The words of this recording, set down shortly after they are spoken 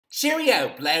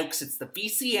Cheerio, blokes, it's the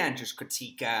VC Andrews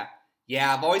Critica.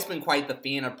 Yeah, I've always been quite the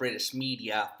fan of British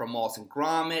media, from Wallace and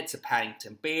Gromit to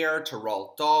Paddington Bear to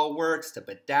Roald Dahl Works to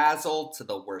Bedazzled to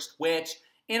The Worst Witch,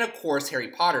 and of course Harry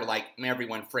Potter like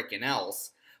everyone frickin' else.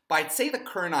 But I'd say the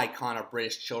current icon of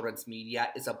British children's media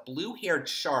is a blue-haired,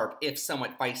 sharp, if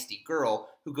somewhat feisty girl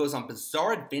who goes on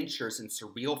bizarre adventures in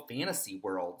surreal fantasy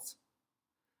worlds.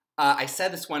 I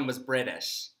said this one was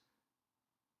British.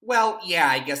 Well, yeah,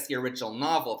 I guess the original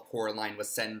novel of Coraline was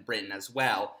set in Britain as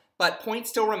well, but point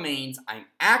still remains, I'm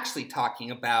actually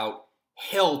talking about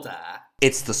Hilda.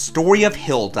 It's the story of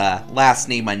Hilda, last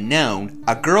name unknown,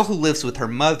 a girl who lives with her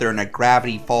mother in a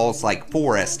Gravity Falls-like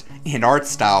forest, and art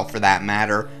style for that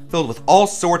matter, filled with all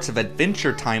sorts of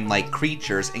Adventure Time-like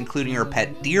creatures, including her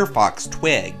pet deer fox,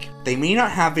 Twig. They may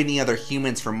not have any other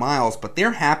humans for miles, but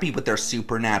they're happy with their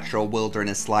supernatural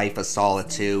wilderness life of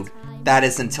solitude. That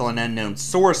is until an unknown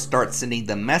source starts sending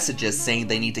them messages saying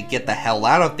they need to get the hell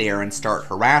out of there and start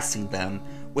harassing them.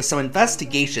 With some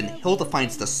investigation, Hilda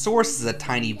finds the source is a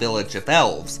tiny village of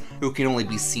elves, who can only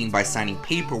be seen by signing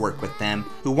paperwork with them,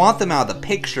 who want them out of the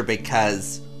picture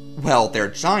because, well, they're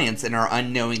giants and are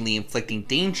unknowingly inflicting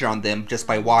danger on them just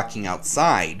by walking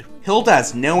outside. Hilda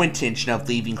has no intention of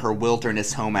leaving her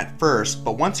wilderness home at first,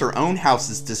 but once her own house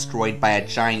is destroyed by a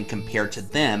giant compared to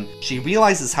them, she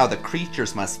realizes how the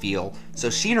creatures must feel, so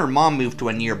she and her mom move to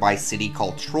a nearby city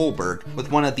called Trollberg,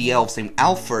 with one of the elves named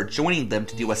Alfur joining them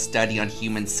to do a study on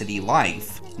human city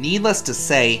life. Needless to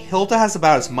say, Hilda has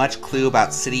about as much clue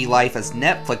about city life as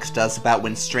Netflix does about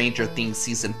when Stranger Things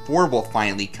Season 4 will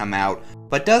finally come out,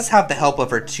 but does have the help of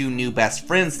her two new best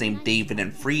friends named David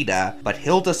and Frida. But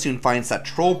Hilda soon finds that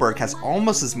Trollberg has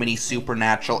almost as many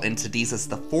supernatural entities as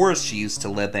the forest she used to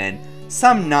live in.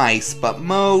 Some nice, but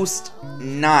most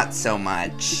not so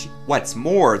much. What's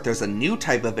more, there's a new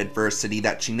type of adversity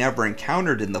that she never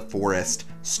encountered in the forest.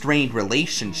 Strained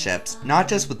relationships, not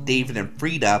just with David and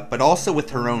Frida, but also with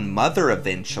her own mother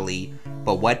eventually.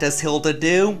 But what does Hilda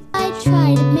do? I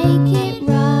try to make it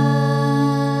right.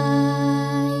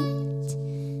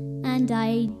 And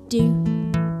I do,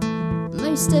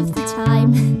 most of the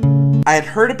time. I had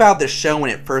heard about this show when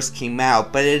it first came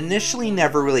out, but it initially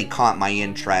never really caught my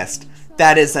interest.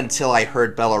 That is until I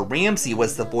heard Bella Ramsey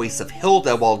was the voice of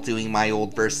Hilda while doing my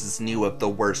old versus new of The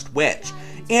Worst Witch.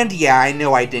 And yeah, I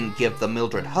know I didn't give the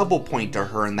Mildred Hubble point to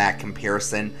her in that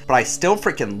comparison, but I still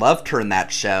freaking loved her in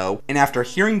that show, and after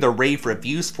hearing the rave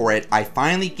reviews for it, I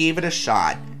finally gave it a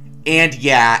shot. And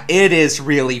yeah, it is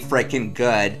really freaking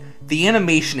good. The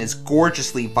animation is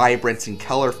gorgeously vibrant and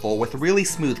colorful with really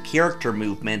smooth character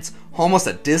movements, almost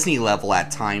at Disney level at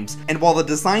times, and while the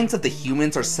designs of the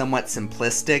humans are somewhat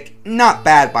simplistic, not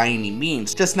bad by any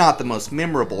means, just not the most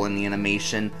memorable in the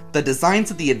animation, the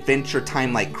designs of the Adventure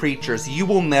Time-like creatures you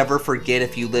will never forget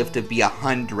if you live to be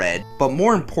 100. But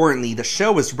more importantly, the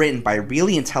show was written by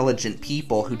really intelligent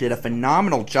people who did a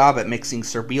phenomenal job at mixing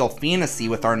surreal fantasy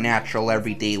with our natural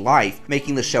everyday life,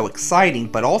 making the show exciting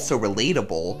but also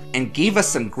relatable, and gave us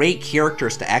some great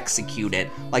characters to execute it,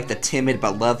 like the timid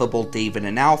but lovable David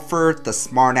and Alfur, the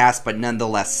smart-ass but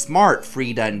nonetheless smart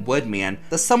Frida and Woodman,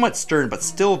 the somewhat stern but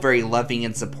still very loving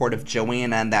and supportive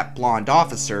Johanna and that blonde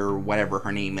officer, or whatever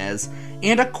her name is,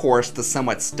 and of course the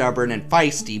somewhat stubborn and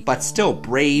feisty but still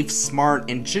brave, smart,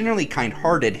 and generally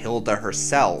kind-hearted Hilda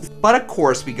herself. But of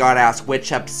course we gotta ask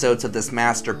which episodes of this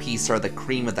masterpiece are the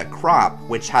cream of the crop,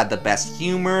 which had the best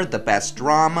humor, the best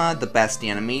drama, the best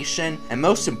animation, and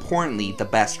most importantly, the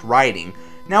best writing.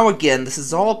 Now again, this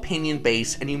is all opinion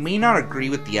based and you may not agree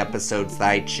with the episodes that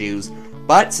I choose,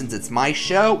 but since it's my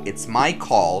show, it's my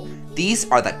call. These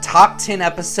are the top 10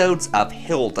 episodes of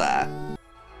Hilda.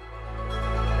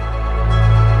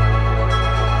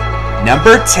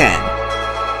 Number 10.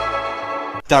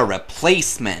 The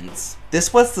Replacements.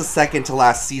 This was the second to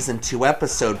last season 2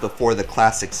 episode before the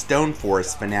classic Stone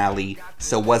Forest finale,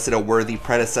 so was it a worthy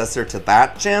predecessor to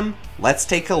that gem? Let's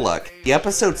take a look. The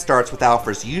episode starts with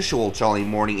Alfur's usual jolly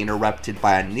morning interrupted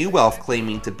by a new elf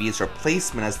claiming to be his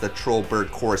replacement as the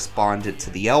Trollberg correspondent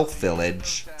to the elf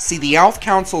village. See, the Elf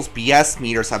Council's BS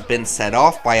meters have been set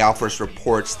off by Alfur's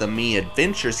reports the many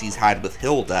adventures he's had with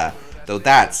Hilda, though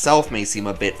that itself may seem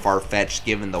a bit far-fetched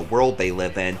given the world they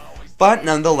live in. But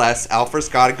nonetheless, Alfur's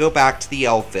gotta go back to the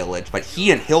elf village, but he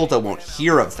and Hilda won't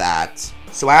hear of that.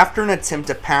 So after an attempt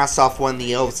to pass off one of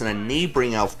the elves in a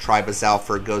neighboring elf tribe as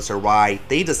Alfur goes awry,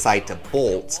 they decide to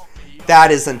bolt.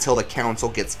 That is until the council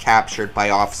gets captured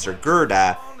by Officer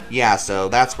Gerda, yeah, so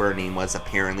that's where her name was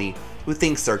apparently, who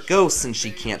thinks they're ghosts since she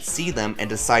can't see them and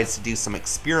decides to do some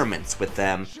experiments with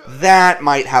them. That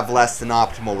might have less than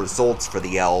optimal results for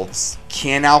the elves.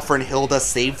 Can Alfur and Hilda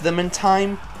save them in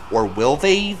time? Or will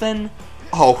they even?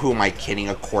 Oh, who am I kidding?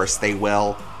 Of course they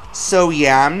will. So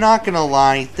yeah, I'm not gonna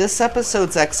lie, this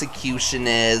episode's execution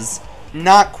is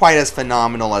not quite as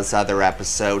phenomenal as other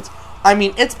episodes. I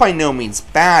mean, it's by no means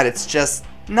bad, it's just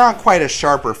not quite as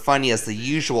sharp or funny as the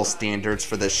usual standards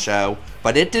for this show,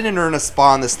 but it didn't earn a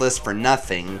spot on this list for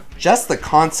nothing. Just the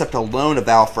concept alone of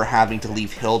Alfur having to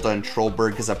leave Hilda and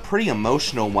Trollberg is a pretty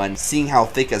emotional one, seeing how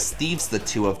thick as thieves the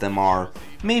two of them are.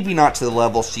 Maybe not to the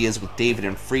level she is with David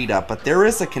and Frida, but there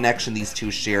is a connection these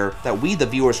two share that we the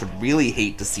viewers would really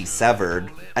hate to see severed.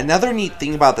 Another neat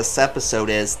thing about this episode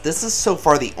is, this is so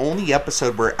far the only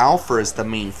episode where Alfur is the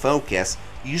main focus.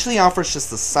 Usually Alfur's just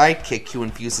the sidekick who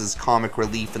infuses comic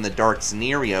relief in the dark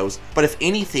scenarios, but if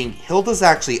anything, Hilda's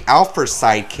actually Alfur's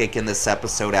sidekick in this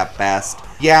episode at best.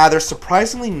 Yeah, there's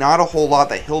surprisingly not a whole lot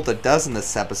that Hilda does in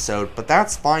this episode, but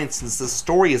that's fine since the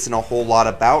story isn't a whole lot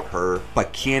about her.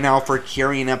 But can Alfur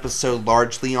carry an episode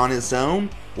largely on his own?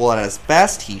 Well, at his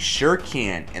best, he sure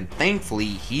can, and thankfully,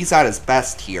 he's at his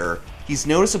best here. He's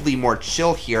noticeably more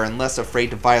chill here and less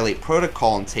afraid to violate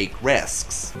protocol and take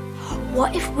risks.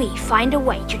 What if we find a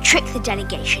way to trick the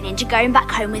delegation into going back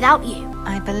home without you?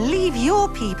 I believe your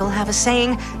people have a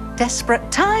saying, desperate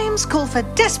times call for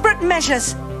desperate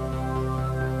measures.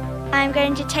 I'm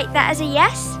going to take that as a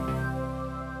yes.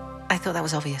 I thought that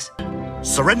was obvious.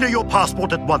 Surrender your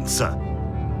passport at once, sir.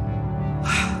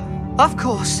 Of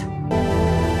course.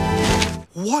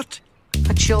 What?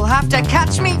 But you'll have to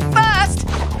catch me first!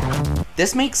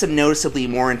 This makes him noticeably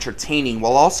more entertaining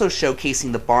while also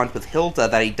showcasing the bond with Hilda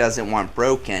that he doesn't want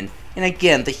broken. And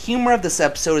again, the humor of this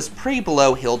episode is pretty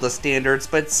below Hilda standards,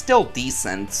 but it's still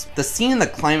decent. The scene in the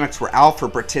climax where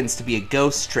Alfur pretends to be a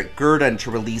ghost to trick Gerda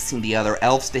into releasing the other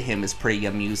elves to him is pretty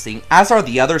amusing, as are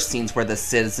the other scenes where the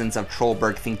citizens of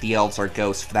Trollberg think the elves are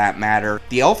ghosts for that matter.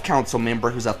 The elf council member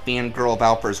who's a fangirl of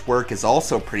Alfur's work is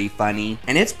also pretty funny,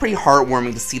 and it's pretty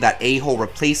heartwarming to see that a-hole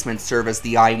replacement serve as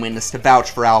the eyewitness to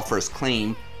vouch for Alfur's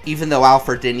claim, even though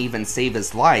Alfur didn't even save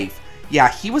his life. Yeah,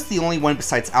 he was the only one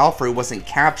besides Alfur who wasn't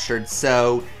captured,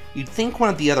 so you'd think one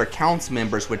of the other council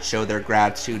members would show their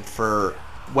gratitude for,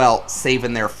 well,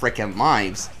 saving their frickin'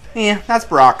 lives. That's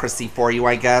bureaucracy for you,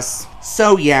 I guess.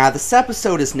 So yeah, this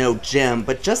episode is no gem,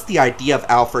 but just the idea of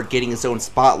Alfur getting his own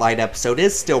spotlight episode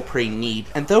is still pretty neat,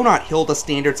 and though not Hilda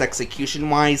standards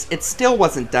execution-wise, it still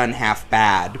wasn't done half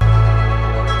bad.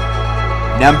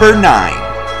 Number 9.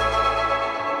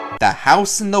 The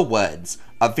House in the Woods.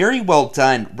 A very well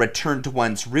done return to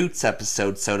one's roots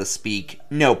episode, so to speak,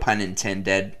 no pun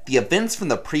intended. The events from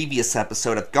the previous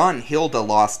episode have gotten Hilda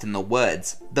lost in the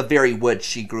woods, the very woods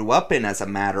she grew up in as a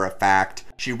matter of fact.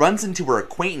 She runs into her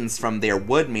acquaintance from there,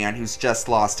 Woodman, who's just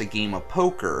lost a game of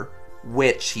poker,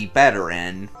 which he better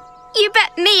in. You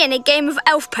bet me in a game of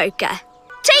elf poker.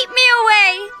 Take me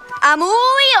away. I'm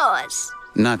all yours.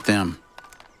 Not them.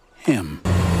 Him.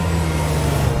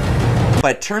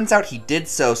 But it turns out he did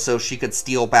so she could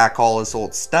steal back all his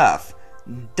old stuff.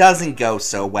 Doesn't go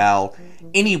so well.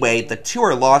 Anyway, the two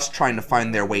are lost trying to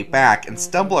find their way back and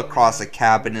stumble across a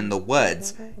cabin in the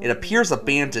woods. It appears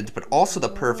abandoned, but also the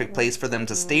perfect place for them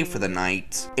to stay for the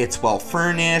night. It's well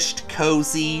furnished,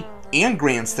 cozy, and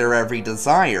grants their every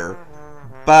desire.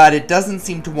 But it doesn't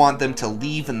seem to want them to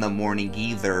leave in the morning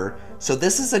either. So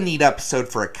this is a neat episode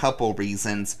for a couple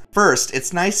reasons. First,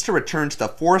 it's nice to return to the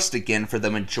forest again for the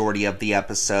majority of the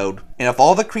episode. And of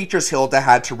all the creatures Hilda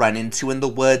had to run into in the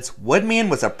woods, Woodman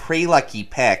was a pretty lucky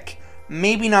pick.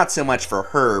 Maybe not so much for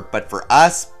her, but for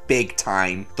us, big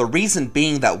time. The reason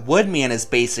being that Woodman is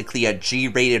basically a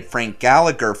G-rated Frank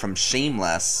Gallagher from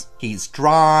Shameless. He's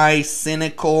dry,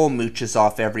 cynical, mooches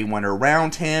off everyone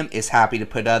around him, is happy to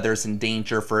put others in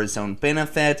danger for his own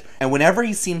benefit, and whenever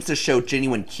he seems to show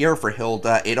genuine care for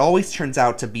Hilda, it always turns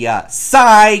out to be a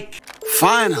psych!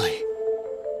 Finally!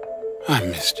 I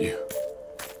missed you.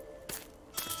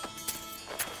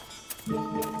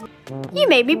 You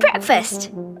made me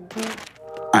breakfast.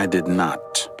 I did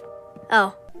not.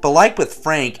 Oh. But like with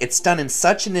Frank, it's done in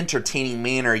such an entertaining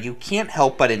manner you can't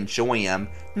help but enjoy him.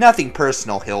 Nothing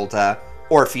personal, Hilda.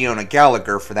 Or Fiona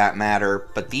Gallagher for that matter,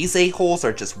 but these a-holes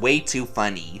are just way too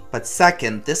funny. But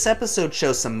second, this episode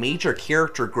shows some major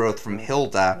character growth from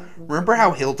Hilda. Remember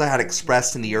how Hilda had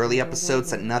expressed in the early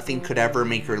episodes that nothing could ever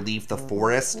make her leave the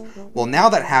forest? Well, now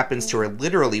that happens to her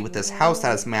literally with this house that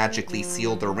has magically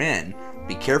sealed her in.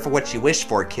 Be careful what you wish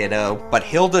for, kiddo. But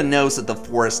Hilda knows that the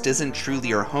forest isn't truly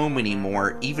her home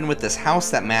anymore, even with this house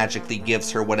that magically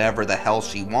gives her whatever the hell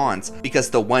she wants, because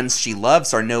the ones she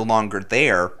loves are no longer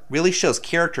there. Really shows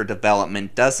character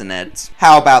development, doesn't it?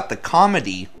 How about the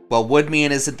comedy? Well,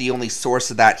 Woodman isn't the only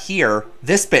source of that here.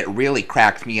 This bit really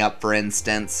cracked me up, for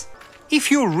instance.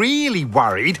 If you're really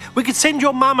worried, we could send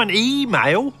your mum an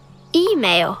email.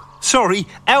 email. Sorry,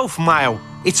 elf mail.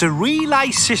 It's a relay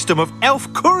system of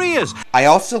elf couriers. I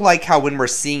also like how when we're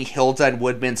seeing Hilda and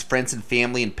Woodman's friends and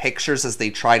family in pictures as they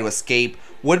try to escape,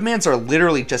 Woodman's are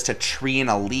literally just a tree and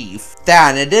a leaf.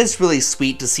 And it is really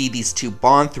sweet to see these two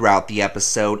bond throughout the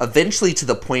episode, eventually to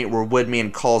the point where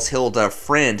Woodman calls Hilda a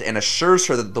friend and assures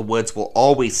her that the woods will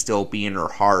always still be in her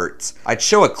heart. I'd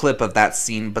show a clip of that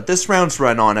scene, but this round's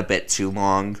run on a bit too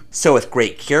long. So with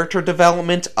great character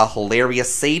development, a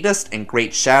hilarious sadist, and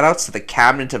great shoutouts to the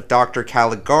cabinet of Dr.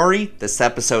 Caligari, this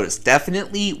episode is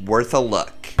definitely worth a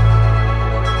look.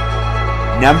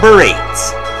 Number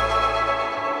 8.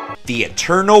 The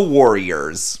Eternal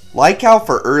Warriors. Like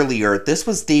Alfur earlier, this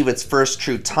was David's first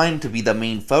true time to be the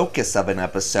main focus of an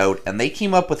episode, and they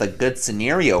came up with a good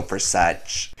scenario for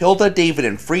such. Hilda, David,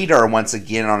 and Frida are once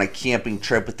again on a camping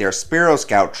trip with their Sparrow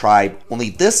Scout tribe, only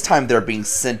this time they're being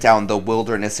sent out in the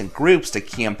wilderness in groups to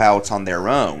camp out on their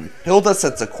own. Hilda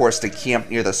sets a course to camp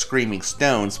near the Screaming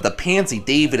Stones, but the pansy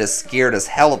David is scared as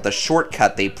hell of the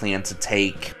shortcut they plan to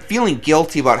take. Feeling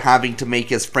guilty about having to make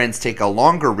his friends take a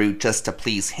longer route just to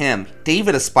please him,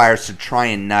 David aspires to try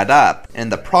and nut up, and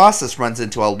the process runs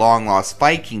into a long-lost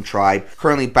Viking tribe,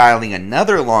 currently battling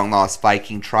another long-lost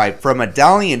Viking tribe for a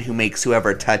medallion who makes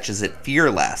whoever touches it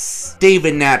fearless.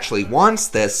 David naturally wants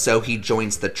this, so he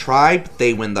joins the tribe,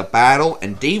 they win the battle,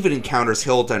 and David encounters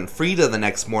Hilda and Frida the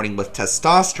next morning with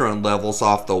testosterone levels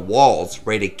off the walls,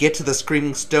 ready to get to the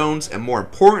Screaming Stones, and more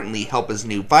importantly, help his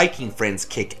new Viking friends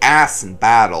kick ass in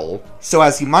battle. So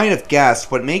as you might have guessed,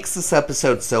 what makes this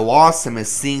episode so awesome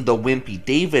is seeing the wimpy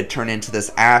David turn into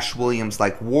this Ash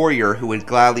Williams-like warrior who would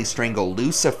gladly strangle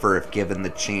Lucifer if given the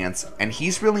chance, and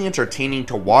he's really entertaining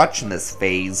to watch in this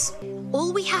phase.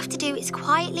 All we have to do is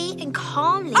quietly and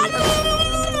calmly...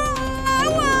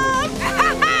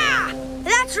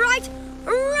 That's right!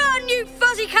 Run, you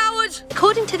fuzzy cowards!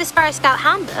 According to the Sparrow Scout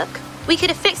handbook, we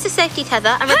could have fixed the safety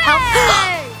tether and repelled...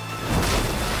 Hey!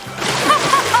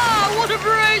 What a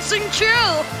bracing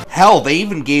chill! Hell, they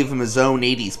even gave him his own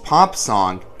 80s pop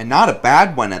song, and not a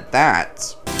bad one at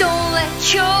that. Don't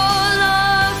let your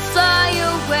love fly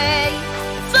away,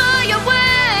 fly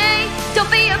away.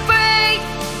 Don't be afraid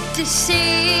to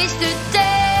seize the day.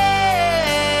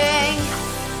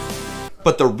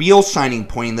 But the real shining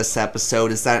point in this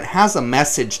episode is that it has a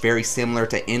message very similar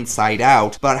to Inside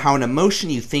Out about how an emotion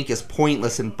you think is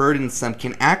pointless and burdensome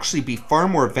can actually be far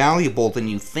more valuable than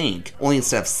you think, only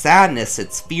instead of sadness,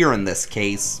 it's fear in this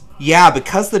case. Yeah,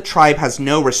 because the tribe has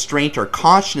no restraint or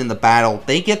caution in the battle,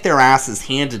 they get their asses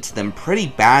handed to them pretty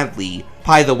badly.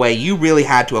 By the way, you really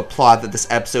had to applaud that this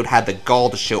episode had the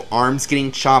gall to show arms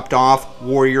getting chopped off,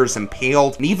 warriors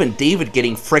impaled, and even David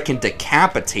getting frickin'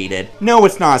 decapitated. No,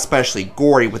 it's not especially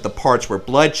gory, with the parts where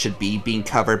blood should be being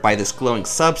covered by this glowing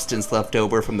substance left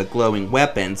over from the glowing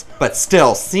weapons, but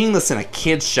still, seeing this in a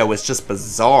kid's show is just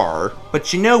bizarre.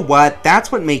 But you know what?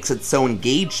 That's what makes it so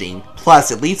engaging. Plus,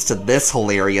 it leads to this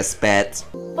hilarious bit.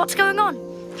 What's going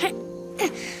on?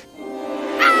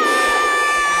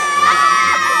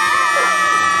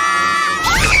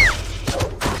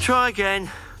 Try again.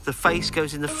 The face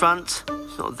goes in the front.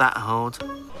 It's not that hard.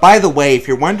 By the way, if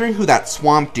you're wondering who that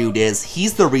swamp dude is,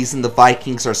 he's the reason the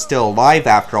Vikings are still alive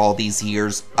after all these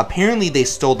years. Apparently they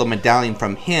stole the medallion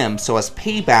from him, so as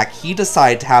payback, he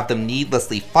decided to have them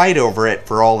needlessly fight over it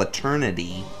for all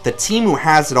eternity. The team who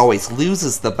has it always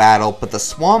loses the battle, but the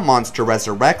swamp monster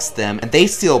resurrects them, and they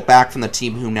steal it back from the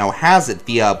team who now has it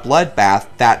via a bloodbath.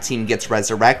 That team gets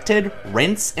resurrected,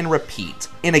 rinse, and repeat.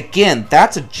 And again,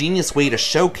 that's a genius way to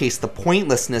showcase the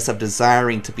pointlessness of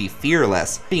desiring to be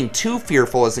fearless. Being too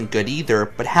fearful isn't good either,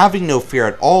 but having no fear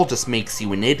at all just makes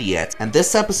you an idiot. And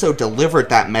this episode delivered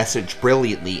that message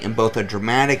brilliantly in both a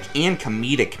dramatic and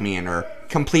comedic manner,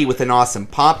 complete with an awesome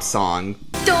pop song.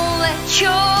 Don't let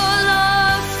your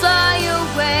love fly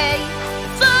away,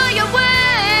 fly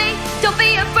away. Don't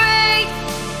be afraid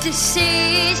to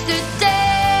seize the day.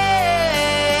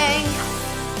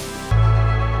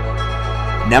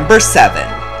 Number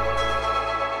 7.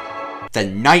 The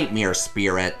Nightmare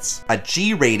Spirits. A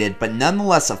G-rated but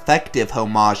nonetheless effective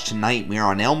homage to Nightmare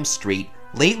on Elm Street.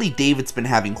 Lately, David's been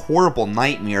having horrible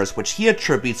nightmares, which he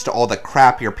attributes to all the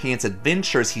crap your pants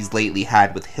adventures he's lately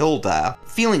had with Hilda.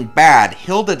 Feeling bad,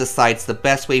 Hilda decides the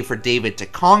best way for David to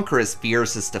conquer his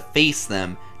fears is to face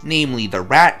them, namely the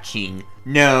Rat King.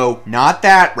 No, not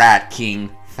that Rat King.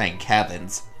 Thank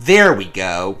heavens. There we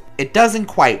go. It doesn't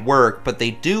quite work, but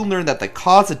they do learn that the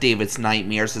cause of David's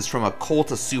nightmares is from a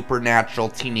cult of supernatural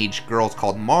teenage girls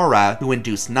called Mara who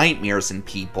induce nightmares in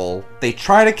people. They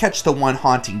try to catch the one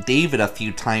haunting David a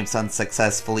few times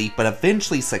unsuccessfully, but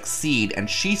eventually succeed, and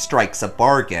she strikes a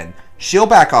bargain. She'll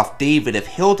back off David if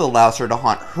Hilda allows her to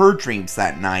haunt her dreams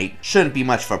that night. Shouldn't be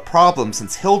much of a problem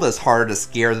since Hilda's harder to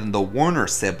scare than the Warner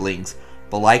siblings.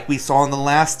 But like we saw in the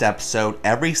last episode,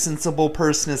 every sensible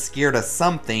person is scared of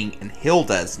something, and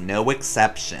Hilda is no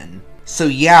exception. So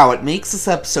yeah, what makes this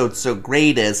episode so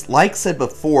great is, like said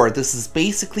before, this is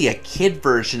basically a kid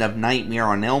version of Nightmare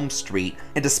on Elm Street,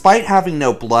 and despite having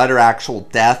no blood or actual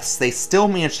deaths, they still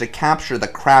managed to capture the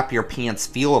crap your pants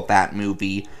feel of that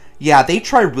movie. Yeah, they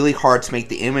try really hard to make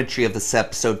the imagery of this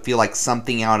episode feel like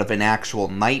something out of an actual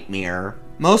nightmare.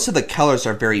 Most of the colors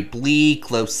are very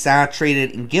bleak, low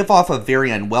saturated, and give off a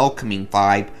very unwelcoming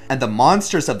vibe, and the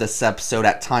monsters of this episode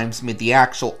at times made the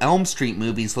actual Elm Street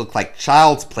movies look like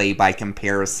child's play by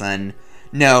comparison.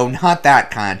 No, not that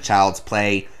kind of child's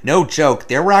play. No joke,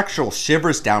 there were actual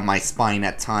shivers down my spine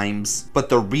at times. But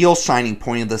the real shining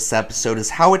point of this episode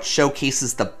is how it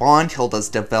showcases the bond Hilda's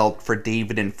developed for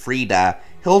David and Frida.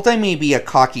 Hilda may be a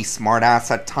cocky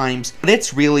smartass at times, but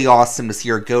it's really awesome to see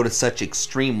her go to such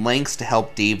extreme lengths to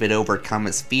help David overcome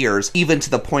his fears, even to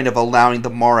the point of allowing the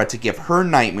Mara to give her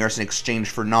nightmares in exchange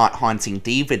for not haunting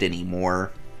David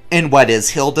anymore. And what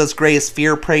is Hilda's greatest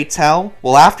fear, pray tell?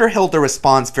 Well, after Hilda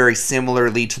responds very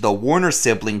similarly to the Warner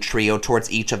sibling trio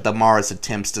towards each of the Mara's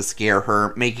attempts to scare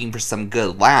her, making for some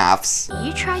good laughs.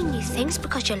 You try new things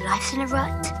because your life's in a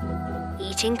rut?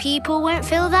 Eating people won't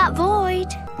fill that void.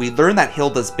 We learn that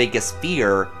Hilda's biggest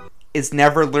fear is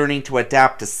never learning to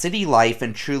adapt to city life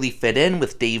and truly fit in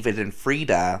with David and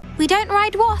Frida. We don't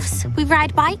ride wafts, we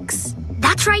ride bikes.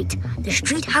 That's right, the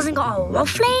street hasn't got a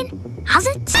waff lane, has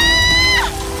it?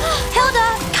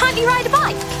 Hilda, can't you ride a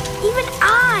bike? Even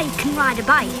I can ride a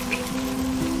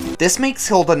bike. This makes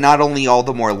Hilda not only all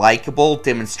the more likable,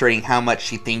 demonstrating how much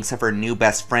she thinks of her new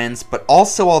best friends, but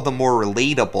also all the more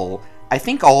relatable. I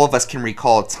think all of us can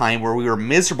recall a time where we were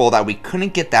miserable that we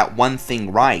couldn't get that one thing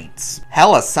right.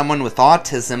 Hell, as someone with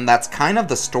autism, that's kind of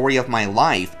the story of my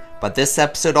life, but this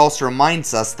episode also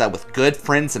reminds us that with good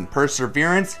friends and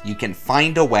perseverance, you can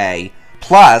find a way.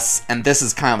 Plus, and this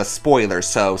is kind of a spoiler,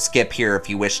 so skip here if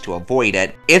you wish to avoid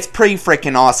it, it's pretty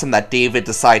freaking awesome that David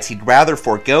decides he'd rather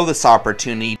forego this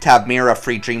opportunity to have Mira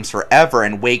free dreams forever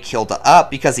and wake Hilda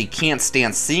up because he can't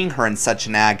stand seeing her in such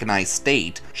an agonized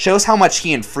state. Shows how much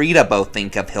he and Frida both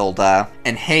think of Hilda.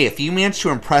 And hey, if you manage to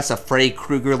impress a Freddy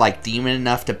Krueger-like demon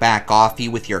enough to back off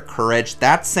you with your courage,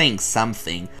 that's saying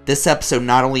something. This episode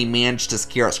not only managed to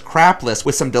scare us crapless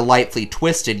with some delightfully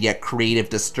twisted yet creative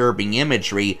disturbing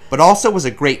imagery, but also was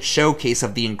a great showcase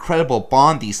of the incredible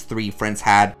bond these three friends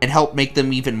had and helped make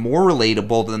them even more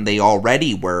relatable than they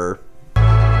already were.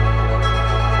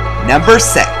 Number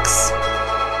 6.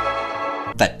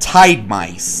 The Tide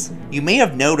Mice. You may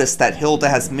have noticed that Hilda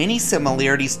has many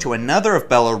similarities to another of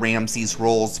Bella Ramsey's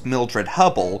roles, Mildred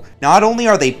Hubble. Not only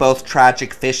are they both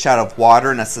tragic fish out of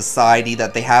water in a society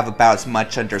that they have about as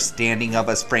much understanding of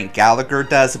as Frank Gallagher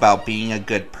does about being a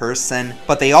good person,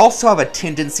 but they also have a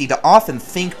tendency to often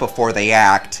think before they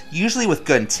act, usually with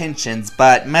good intentions,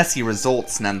 but messy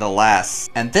results nonetheless.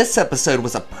 And this episode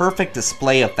was a perfect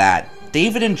display of that.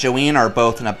 David and Johanna are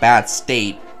both in a bad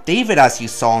state. David, as you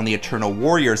saw in the Eternal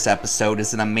Warriors episode,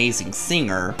 is an amazing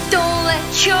singer. Don't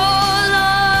let your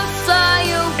love fly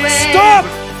away. Stop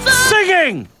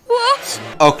singing! What?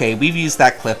 Okay, we've used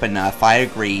that clip enough, I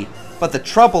agree. But the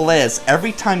trouble is,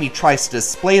 every time he tries to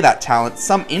display that talent,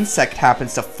 some insect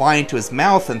happens to fly into his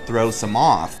mouth and throws him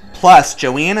off. Plus,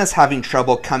 Johanna's having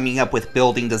trouble coming up with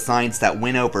building designs that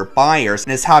win over buyers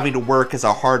and is having to work as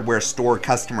a hardware store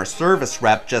customer service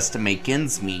rep just to make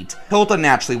ends meet. Hilda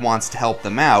naturally wants to help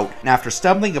them out, and after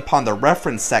stumbling upon the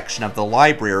reference section of the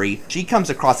library, she comes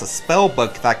across a spell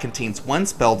book that contains one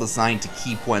spell designed to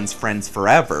keep one's friends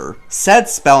forever. Said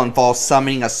spell involves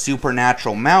summoning a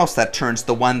supernatural mouse that turns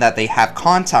the one that they have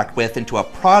contact with into a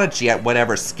prodigy at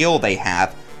whatever skill they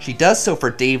have. She does so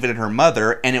for David and her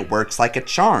mother, and it works like a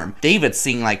charm. David's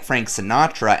singing like Frank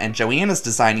Sinatra, and Johanna's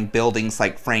designing buildings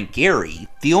like Frank Gehry.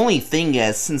 The only thing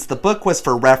is, since the book was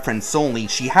for reference only,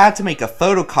 she had to make a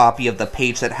photocopy of the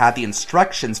page that had the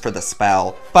instructions for the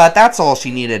spell, but that's all she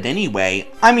needed anyway.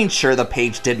 I mean, sure, the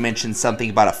page did mention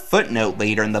something about a footnote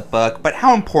later in the book, but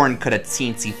how important could a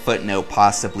teensy footnote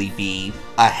possibly be?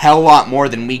 A hell lot more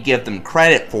than we give them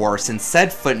credit for, since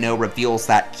said footnote reveals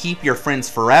that keep your friends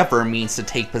forever means to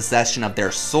take possession of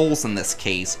their souls in this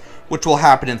case, which will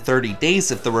happen in 30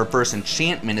 days if the reverse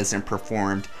enchantment isn't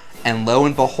performed. And lo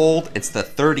and behold, it's the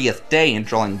 30th day and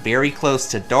drawing very close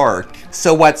to dark.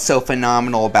 So what's so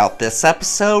phenomenal about this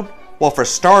episode? Well, for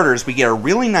starters, we get a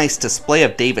really nice display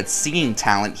of David's singing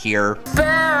talent here.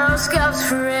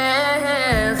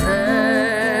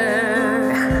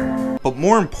 But but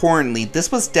more importantly,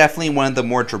 this was definitely one of the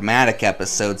more dramatic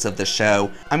episodes of the show.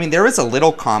 I mean, there is a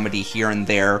little comedy here and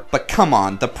there, but come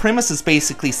on, the premise is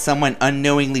basically someone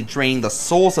unknowingly draining the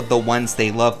souls of the ones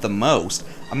they love the most.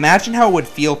 Imagine how it would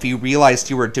feel if you realized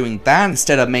you were doing that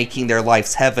instead of making their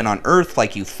lives heaven on earth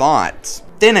like you thought.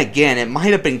 Then again, it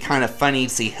might have been kind of funny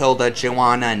to see Hilda,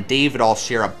 Johanna, and David all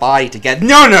share a body together.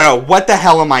 No, what the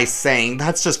hell am I saying?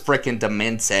 That's just frickin'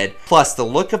 demented. Plus, the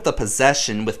look of the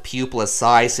possession with pupilless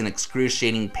size and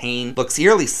excruciating pain looks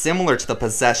eerily similar to the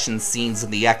possession scenes in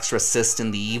The Exorcist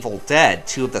and The Evil Dead,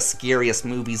 two of the scariest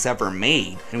movies ever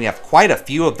made. And we have quite a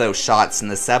few of those shots in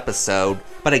this episode.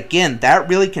 But again, that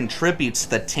really contributes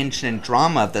to the tension and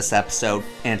drama of this episode,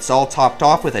 and it's all topped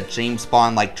off with a James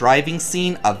Bond-like driving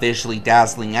scene, a visually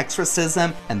dazzling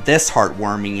exorcism, and this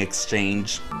heartwarming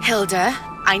exchange. Hilda,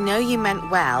 I know you meant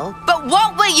well, but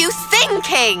what were you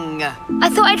thinking? I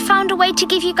thought I'd found a way to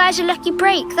give you guys a lucky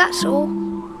break, that's all.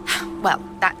 Well,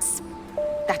 that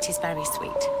is very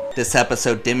sweet. This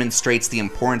episode demonstrates the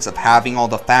importance of having all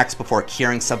the facts before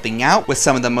carrying something out, with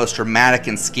some of the most dramatic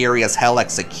and scary as hell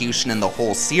execution in the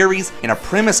whole series, and a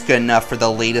premise good enough for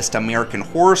the latest American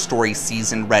Horror Story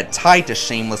season Red Tide to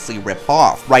shamelessly rip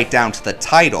off, right down to the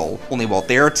title. Only while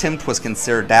their attempt was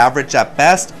considered average at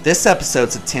best, this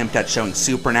episode's attempt at showing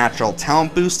supernatural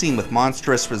talent boosting with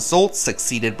monstrous results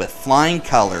succeeded with flying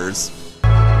colors.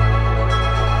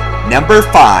 Number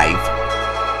 5.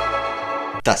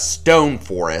 The Stone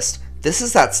Forest. This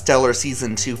is that stellar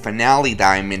Season 2 finale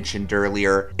that I mentioned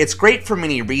earlier. It's great for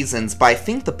many reasons, but I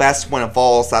think the best one of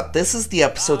all is that this is the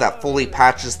episode that fully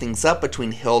patches things up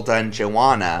between Hilda and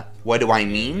Johanna. What do I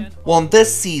mean? Well, in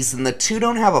this season, the two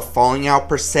don't have a falling out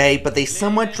per se, but they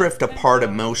somewhat drift apart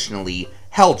emotionally.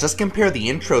 Hell, just compare the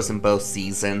intros in both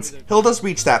seasons. Hilda's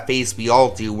reached that phase we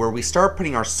all do where we start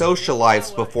putting our social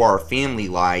lives before our family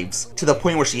lives, to the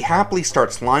point where she happily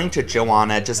starts lying to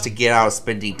Johanna just to get out of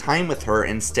spending time with her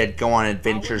and instead go on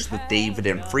adventures with David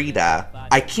and Frida.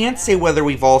 I can't say whether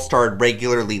we've all started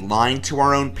regularly lying to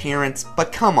our own parents,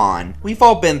 but come on. We've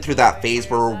all been through that phase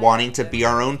where we're wanting to be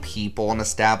our own people and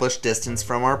establish distance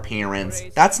from our parents.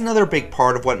 That's another big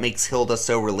part of what makes Hilda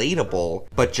so relatable.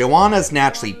 But Johanna's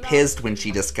naturally pissed when she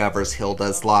discovers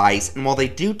Hilda's lies, and while they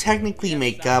do technically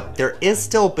make up, there is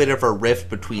still a bit of a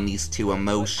rift between these two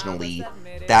emotionally.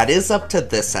 That is up to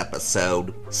this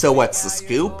episode. So what's the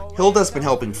scoop? Hilda's been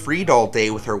helping Frida all day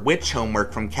with her witch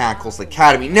homework from Cackle's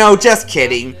Academy. No, just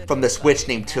kidding! From this witch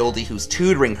named Tildy who's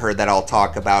tutoring her that I'll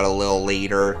talk about a little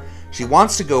later. She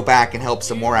wants to go back and help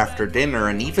some more after dinner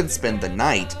and even spend the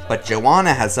night, but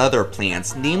Johanna has other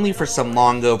plans, namely for some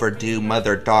long overdue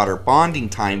mother-daughter bonding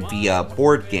time via a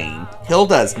board game.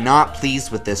 Hilda is not pleased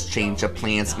with this change of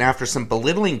plans, and after some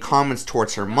belittling comments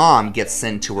towards her mom, gets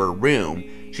sent to her room.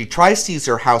 She tries to use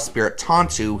her house spirit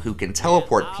Tontu, who can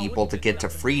teleport people, to get to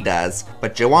Frida's,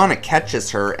 but Johanna catches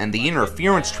her and the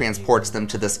interference transports them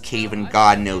to this cave in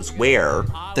God knows where.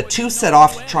 The two set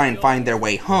off to try and find their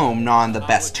way home, not on the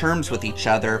best terms with each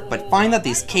other, but find that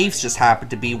these caves just happen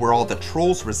to be where all the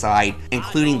trolls reside,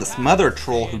 including this mother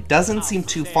troll who doesn't seem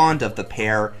too fond of the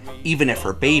pair, even if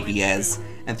her baby is.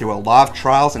 And through a lot of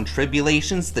trials and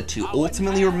tribulations, the two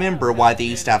ultimately remember why they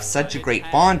used to have such a great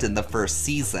bond in the first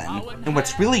season. And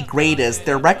what's really great is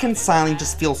their reconciling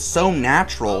just feels so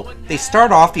natural. They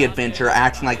start off the adventure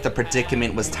acting like the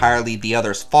predicament was entirely the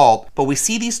other's fault, but we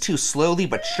see these two slowly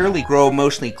but surely grow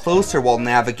emotionally closer while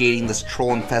navigating this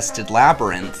troll-infested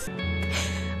labyrinth.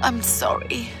 I'm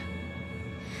sorry.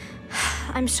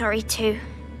 I'm sorry too.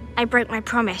 I broke my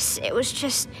promise. It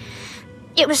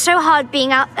was so hard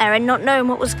being out there and not knowing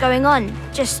what was going on.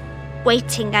 Just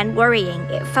waiting and worrying.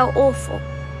 It felt awful.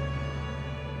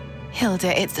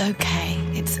 Hilda, it's okay.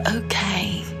 It's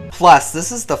okay. Plus,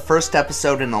 this is the first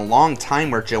episode in a long time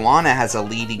where Johanna has a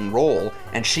leading role,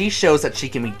 and she shows that she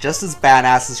can be just as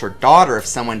badass as her daughter if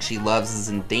someone she loves is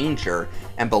in danger.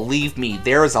 And believe me,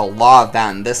 there is a lot of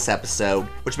that in this episode,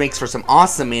 which makes for some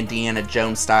awesome Indiana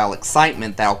Jones-style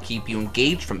excitement that'll keep you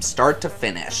engaged from start to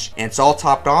finish. And it's all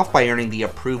topped off by earning the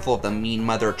approval of the mean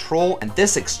mother troll, and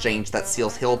this exchange that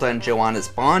seals Hilda and Johanna's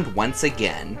bond once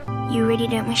again. You really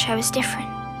don't wish I was different?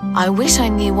 I wish I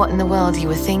knew what in the world you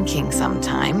were thinking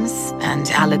sometimes, and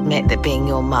I'll admit that being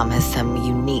your mum has some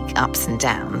unique ups and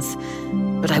downs,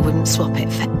 but I wouldn't swap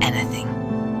it for anything.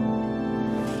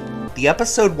 The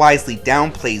episode wisely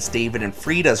downplays David and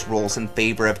Frida's roles in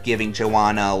favor of giving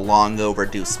Johanna a long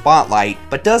overdue spotlight,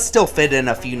 but does still fit in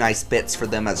a few nice bits for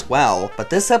them as well. But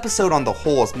this episode on the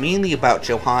whole is mainly about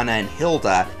Johanna and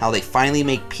Hilda, how they finally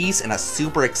make peace in a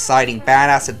super exciting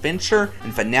badass adventure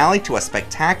and finale to a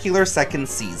spectacular second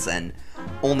season.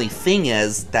 Only thing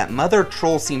is, that Mother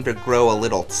Troll seemed to grow a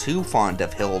little too fond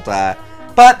of Hilda,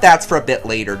 but that's for a bit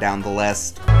later down the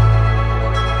list.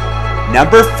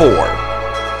 Number 4.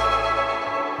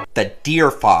 The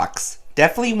Deer Fox.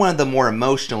 Definitely one of the more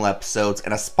emotional episodes,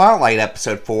 and a spotlight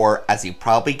episode for, as you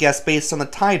probably guessed based on the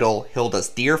title, Hilda's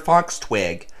Deer Fox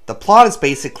Twig. The plot is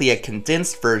basically a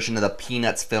condensed version of the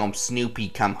Peanuts film Snoopy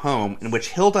Come Home, in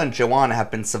which Hilda and Johanna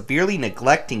have been severely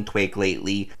neglecting Twig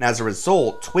lately, and as a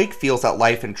result, Twig feels that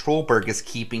life in Trollberg is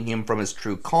keeping him from his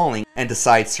true calling, and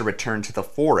decides to return to the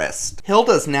forest.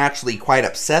 Hilda is naturally quite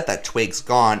upset that Twig's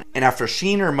gone, and after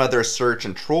she and her mother's search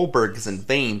in Trollberg is in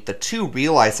vain, the two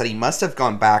realize that he must have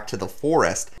gone back to the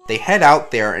forest. They head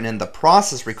out there, and in the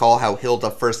process recall how Hilda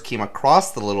first came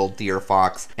across the little deer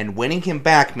fox, and winning him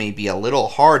back may be a little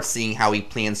hard seeing how he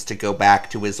plans to go back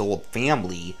to his old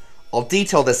family. I'll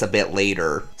detail this a bit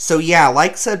later. So yeah,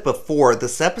 like said before,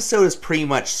 this episode is pretty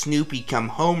much Snoopy Come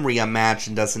Home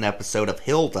reimagined as an episode of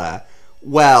Hilda.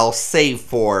 Well, save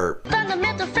for...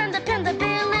 Fundamental friend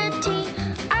dependability.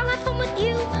 I left them with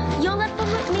you, you'll left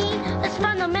them with me. It's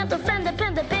fundamental friend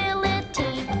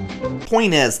dependability.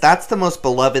 Point is, that's the most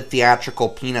beloved theatrical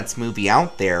Peanuts movie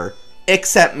out there.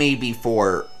 Except maybe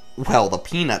for, well, the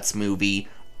Peanuts movie.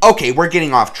 Okay, we're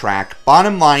getting off track.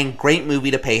 Bottom line, great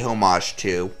movie to pay homage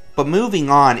to. But moving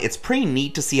on, it's pretty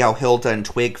neat to see how Hilda and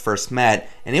Twig first met,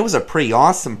 and it was a pretty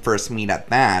awesome first meet at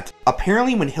that.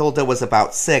 Apparently when Hilda was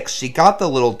about 6, she got the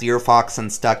little deer fox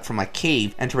unstuck from a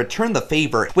cave, and to return the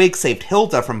favor, Twig saved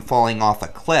Hilda from falling off a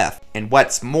cliff. And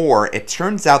what's more, it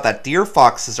turns out that deer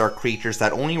foxes are creatures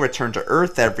that only return to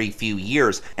Earth every few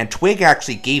years, and Twig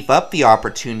actually gave up the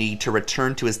opportunity to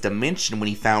return to his dimension when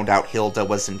he found out Hilda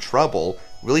was in trouble.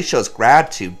 Really shows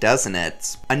gratitude, doesn't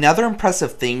it? Another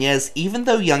impressive thing is, even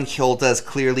though young Hilda is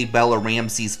clearly Bella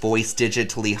Ramsey's voice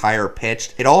digitally higher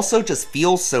pitched, it also just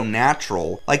feels so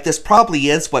natural. Like this probably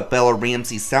is what Bella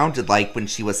Ramsey sounded like when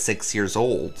she was 6 years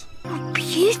old.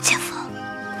 Beautiful.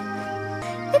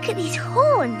 Look at these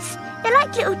horns. They're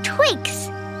like little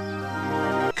twigs.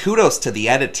 Kudos to the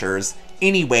editors.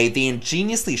 Anyway, they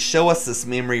ingeniously show us this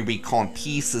memory recall in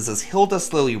pieces as Hilda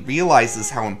slowly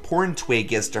realizes how important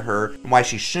Twig is to her and why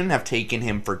she shouldn't have taken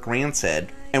him for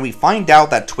granted. And we find out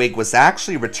that Twig was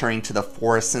actually returning to the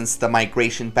forest since the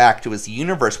migration back to his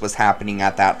universe was happening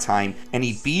at that time, and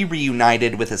he'd be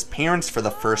reunited with his parents for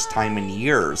the first time in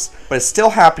years, but is still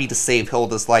happy to save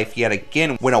Hilda's life yet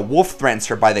again when a wolf threatens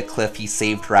her by the cliff he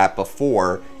saved her at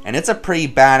before. And it's a pretty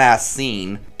badass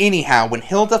scene. Anyhow, when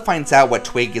Hilda finds out what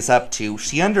Twig is up to,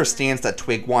 she understands that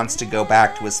Twig wants to go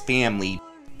back to his family,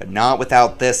 but not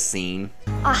without this scene.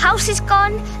 Our house is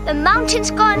gone, the mountain's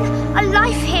gone, our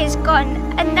life here's gone,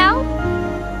 and now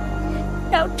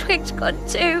Twig's gone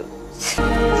too.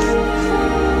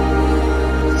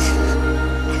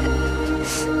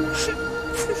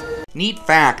 Neat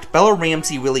fact, Bella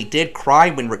Ramsey really did cry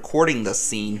when recording this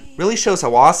scene. Really shows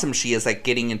how awesome she is at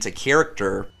getting into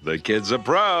character. The kid's a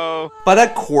pro! But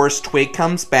of course, Twig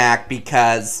comes back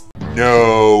because...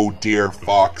 No deer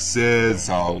foxes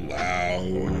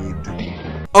allowed.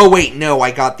 Oh wait, no,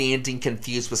 I got the ending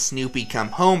confused with Snoopy Come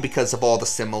Home because of all the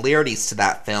similarities to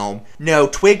that film. No,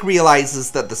 Twig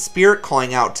realizes that the spirit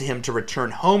calling out to him to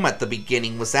return home at the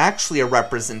beginning was actually a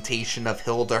representation of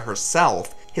Hilda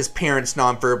herself. His parents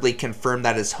non-verbally confirm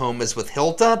that his home is with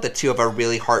Hilda, the two have a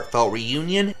really heartfelt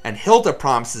reunion, and Hilda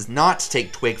promises not to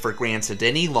take Twig for granted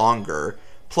any longer.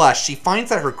 Plus, she finds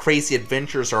that her crazy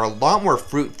adventures are a lot more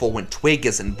fruitful when Twig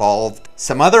is involved.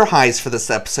 Some other highs for this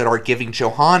episode are giving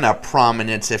Johanna a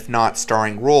prominent, if not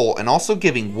starring role, and also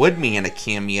giving Woodman a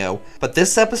cameo. But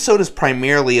this episode is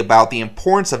primarily about the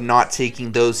importance of not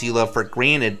taking those you love for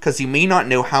granted, because you may not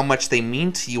know how much they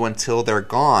mean to you until they're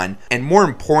gone. And more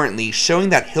importantly, showing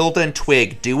that Hilda and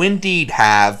Twig do indeed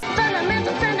have...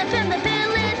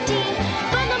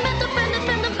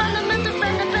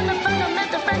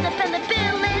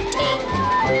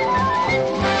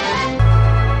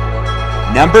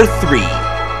 Number 3.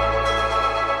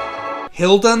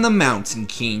 Hilda and the Mountain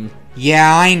King.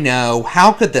 Yeah, I know,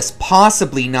 how could this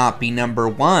possibly not be number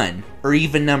 1? Or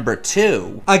even number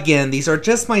 2? Again, these are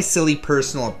just my silly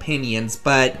personal opinions,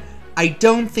 but I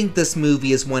don't think this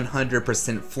movie is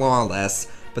 100% flawless.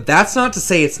 But that's not to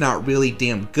say it's not really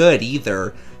damn good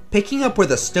either. Picking up where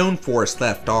the Stone Forest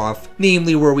left off,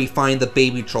 namely where we find the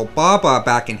baby troll Baba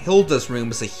back in Hilda's room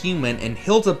as a human and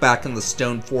Hilda back in the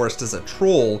Stone Forest as a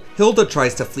troll, Hilda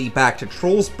tries to flee back to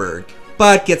Trollsburg,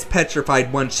 but gets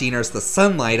petrified once she enters the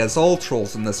sunlight as all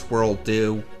trolls in this world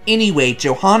do. Anyway,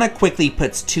 Johanna quickly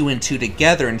puts 2 and 2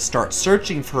 together and starts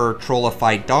searching for her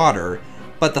trollified daughter.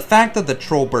 But the fact that the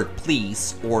Trollberg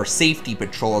Police, or Safety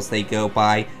Patrol as they go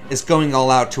by, is going all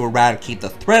out to eradicate the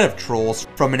threat of trolls,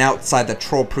 from an outside the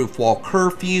troll-proof wall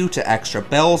curfew, to extra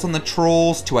bells on the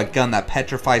trolls, to a gun that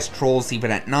petrifies trolls even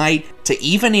at night, to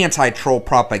even anti-troll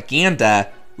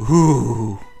propaganda,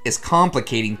 ooh, is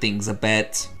complicating things a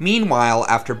bit. Meanwhile,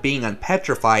 after being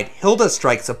unpetrified, Hilda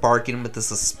strikes a bargain with this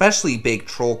especially big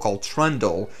troll called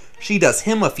Trundle. She does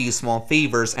him a few small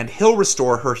favors, and he'll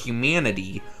restore her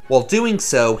humanity. While doing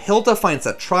so, Hilda finds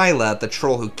that Tryla, the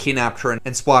troll who kidnapped her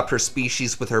and swapped her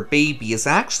species with her baby, is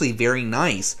actually very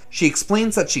nice. She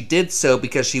explains that she did so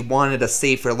because she wanted a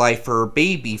safer life for her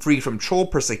baby, free from troll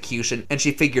persecution, and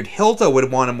she figured Hilda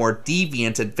would want a more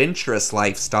deviant, adventurous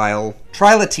lifestyle.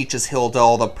 Tryla teaches Hilda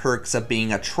all the perks of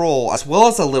being a troll, as well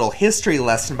as a little history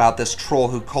lesson about this troll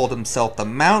who called himself the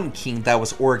Mountain King that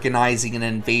was organizing an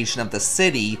invasion of the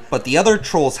city, but the other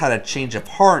trolls had a change of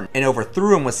heart and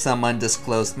overthrew him with some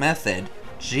undisclosed method.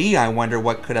 Gee, I wonder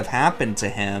what could have happened to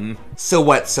him. So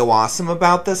what's so awesome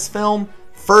about this film?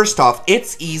 First off,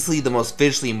 it's easily the most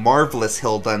visually marvelous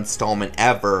Hilda installment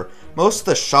ever. Most of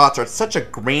the shots are at such a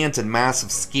grand and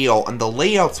massive scale, and the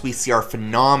layouts we see are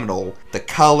phenomenal. The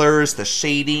colors, the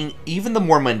shading, even the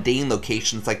more mundane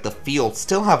locations like the fields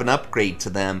still have an upgrade to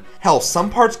them. Hell, some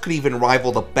parts could even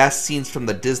rival the best scenes from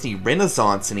the Disney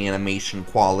Renaissance in animation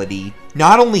quality.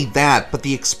 Not only that, but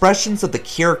the expressions of the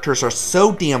characters are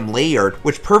so damn layered,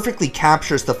 which perfectly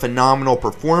captures the phenomenal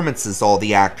performances all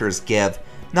the actors give.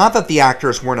 Not that the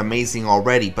actors weren't amazing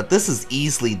already, but this is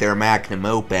easily their magnum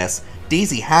opus.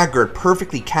 Daisy Haggard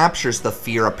perfectly captures the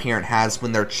fear a parent has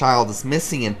when their child is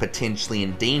missing and potentially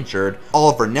endangered.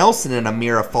 Oliver Nelson and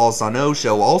Amira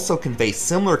Falzon-Ojo also convey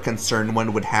similar concern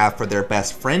one would have for their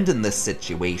best friend in this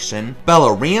situation.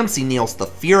 Bella Ramsey nails the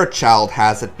fear a child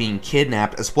has at being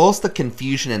kidnapped, as well as the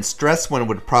confusion and stress one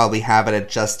would probably have at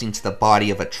adjusting to the body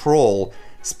of a troll.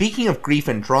 Speaking of grief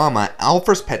and drama,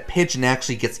 Alfur's pet pigeon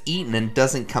actually gets eaten and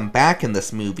doesn't come back in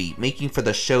this movie, making for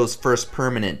the show's first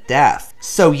permanent death.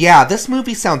 So yeah, this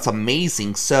movie sounds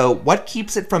amazing, so what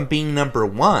keeps it from being number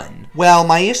one? Well,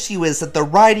 my issue is that the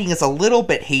writing is a little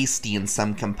bit hasty in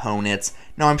some components.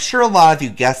 Now, I'm sure a lot of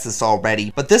you guessed this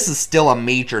already, but this is still a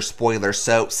major spoiler,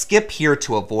 so skip here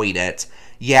to avoid it.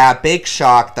 Yeah, big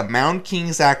shock, the Mountain King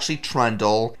is actually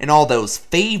Trundle, and all those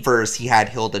favors he had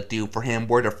Hilda do for him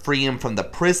were to free him from the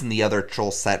prison the other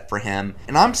trolls set for him.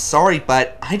 And I'm sorry,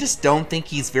 but I just don't think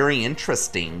he's very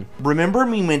interesting. Remember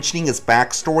me mentioning his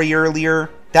backstory earlier?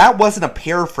 That wasn't a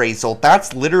paraphrasal,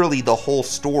 that's literally the whole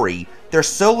story. There's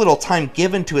so little time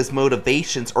given to his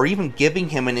motivations, or even giving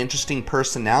him an interesting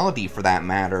personality for that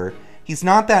matter. He's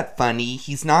not that funny,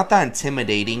 he's not that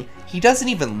intimidating, he doesn't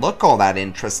even look all that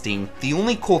interesting. The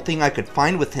only cool thing I could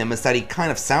find with him is that he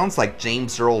kind of sounds like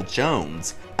James Earl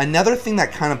Jones. Another thing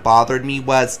that kind of bothered me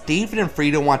was David and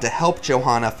Frida want to help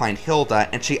Johanna find Hilda,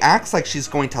 and she acts like she's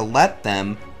going to let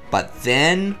them, but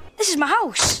then... This is my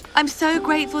house! I'm so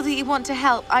grateful that you want to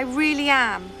help, I really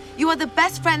am. You are the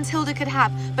best friends Hilda could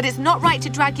have, but it's not right to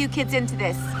drag you kids into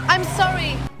this. I'm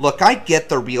sorry. Look, I get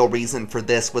the real reason for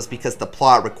this was because the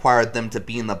plot required them to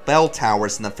be in the bell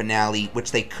towers in the finale,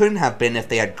 which they couldn't have been if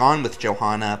they had gone with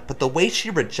Johanna, but the way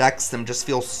she rejects them just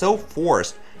feels so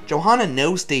forced. Johanna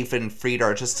knows David and Frida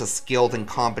are just as skilled and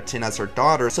competent as her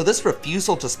daughter, so this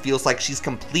refusal just feels like she's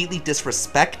completely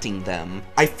disrespecting them.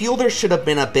 I feel there should have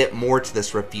been a bit more to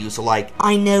this refusal, like,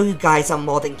 I know you guys are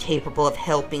more than capable of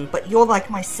helping, but you're like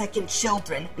my second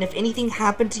children, and if anything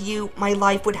happened to you, my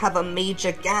life would have a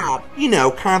major gap. You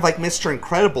know, kind of like Mr.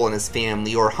 Incredible and his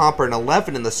family, or Hopper and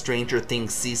Eleven in the Stranger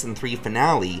Things Season 3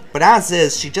 finale. But as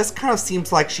is, she just kind of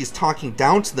seems like she's talking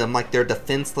down to them like they're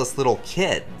defenseless little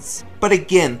kids. But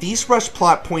again, these rushed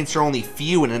plot points are only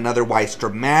few in an otherwise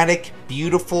dramatic,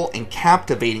 beautiful, and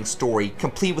captivating story,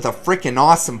 complete with a frickin'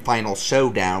 awesome final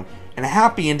showdown, and a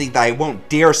happy ending that I won't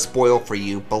dare spoil for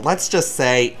you, but let's just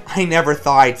say, I never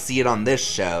thought I'd see it on this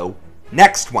show.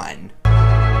 Next one.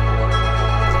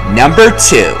 Number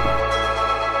 2.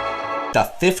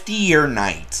 The 50-Year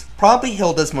Night. Probably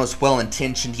Hilda's most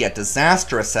well-intentioned yet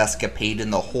disastrous escapade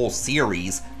in the whole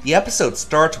series. The episode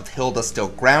starts with Hilda still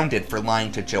grounded for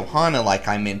lying to Johanna like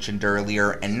I mentioned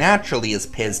earlier, and naturally is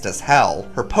pissed as hell.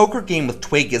 Her poker game with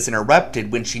Twig is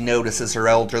interrupted when she notices her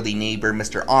elderly neighbor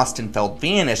Mr. Ostenfeld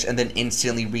vanish and then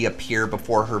instantly reappear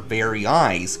before her very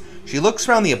eyes. She looks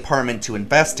around the apartment to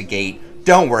investigate.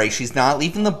 Don't worry, she's not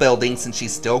leaving the building since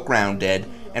she's still grounded,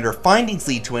 and her findings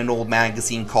lead to an old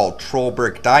magazine called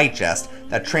Trollberg Digest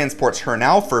that transports her and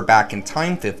Alfur back in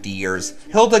time 50 years.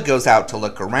 Hilda goes out to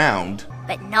look around.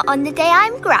 But not on the day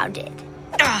I'm grounded.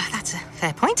 That's a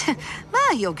fair point.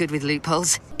 You're good with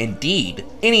loopholes. Indeed.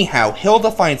 Anyhow, Hilda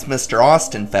finds Mr.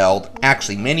 Ostenfeld,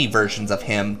 actually many versions of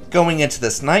him, going into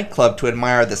this nightclub to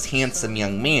admire this handsome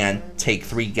young man, take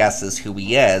 3 guesses who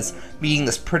he is, meeting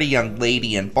this pretty young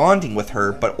lady and bonding with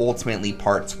her, but ultimately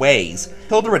parts ways.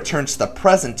 Hilda returns to the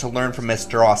present to learn from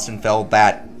Mr. Ostenfeld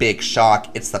that, big shock,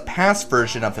 it's the past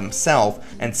version of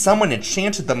himself, and someone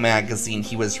enchanted the magazine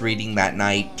he was reading that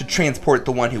night to transport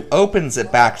the one who opens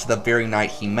it back to the very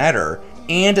night he met her.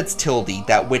 And it's Tildy,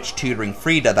 that witch tutoring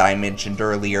Frida that I mentioned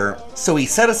earlier. So he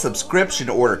set a subscription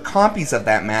to order copies of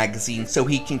that magazine so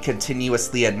he can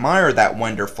continuously admire that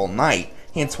wonderful night.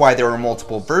 Hence why there were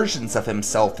multiple versions of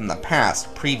himself in the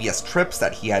past, previous trips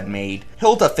that he had made.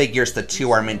 Hilda figures the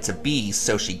 2 are meant to be,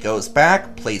 so she goes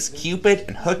back, plays Cupid,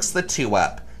 and hooks the 2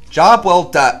 up. Job well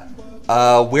done.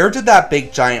 Where did that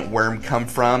big giant worm come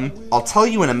from? I'll tell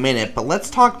you in a minute, but let's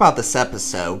talk about this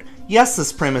episode. Yes,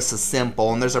 this premise is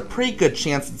simple, and there's a pretty good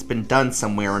chance it's been done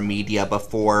somewhere in media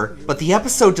before, but the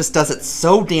episode just does it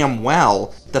so damn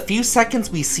well. The few seconds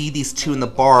we see these 2 in the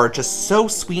bar are just so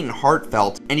sweet and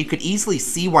heartfelt, and you could easily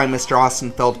see why Mr.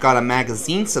 Ostenfeld got a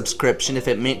magazine subscription if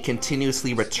it meant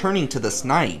continuously returning to this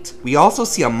night. We also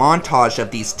see a montage of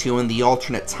these 2 in the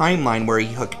alternate timeline where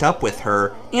he hooked up with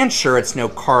her, and sure, it's no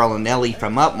Carl and Ellie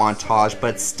from Up montage,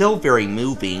 but it's still very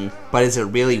moving. But is it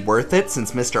really worth it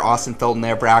since Mr. Ostenfeld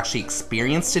never actually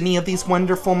experienced any of these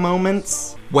wonderful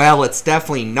moments? Well, it's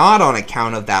definitely not on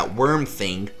account of that worm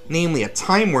thing, namely a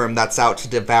time worm that's out to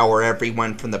devour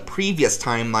everyone from the previous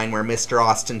timeline where Mr.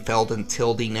 Ostenfeld and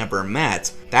Tildy never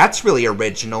met. That's really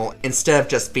original. Instead of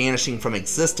just vanishing from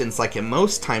existence like in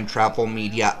most time travel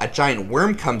media, a giant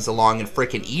worm comes along and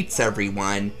frickin' eats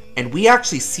everyone. And we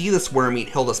actually see this worm eat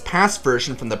Hilda's past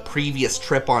version from the previous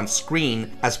trip on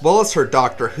screen, as well as her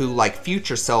Doctor Who-like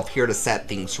future self here to set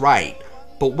things right.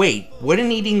 But wait,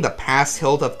 wouldn't eating the past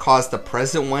Hilda have caused the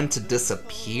present one to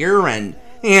disappear? And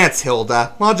it's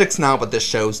Hilda. Logic's not what this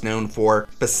show's known for.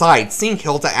 Besides, seeing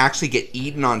Hilda actually get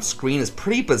eaten on screen is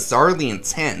pretty bizarrely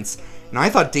intense, and I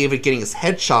thought David getting his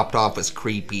head chopped off was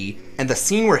creepy. And the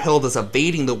scene where Hilda's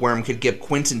evading the worm could give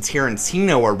Quentin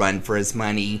Tarantino a run for his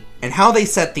money. And how they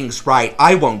set things right,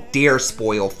 I won't dare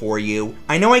spoil for you.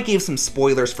 I know I gave some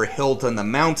spoilers for Hilda and the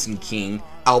Mountain King,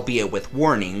 albeit with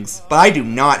warnings, but I do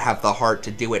not have the heart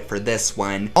to do it for this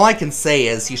one. All I can say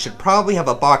is you should probably have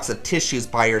a box of tissues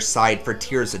by your side for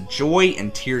tears of joy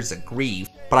and tears of grief.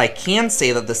 But I can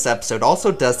say that this episode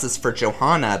also does this for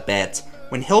Johanna a bit.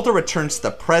 When Hilda returns to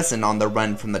the present on the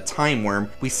run from the time worm,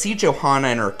 we see Johanna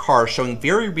in her car showing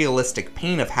very realistic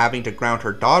pain of having to ground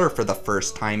her daughter for the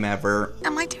first time ever.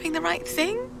 Am I doing the right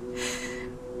thing?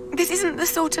 This isn't the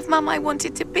sort of mum I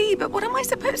wanted to be, but what am I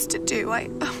supposed to do?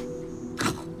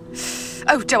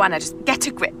 Oh, Johanna, just get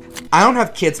a grip. I don't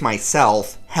have kids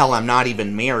myself. Hell, I'm not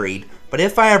even married. But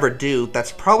if I ever do,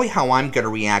 that's probably how I'm gonna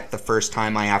react the first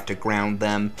time I have to ground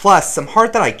them. Plus, some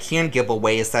heart that I can give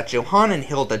away is that Johanna and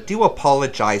Hilda do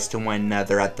apologize to one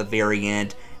another at the very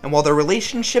end, and while their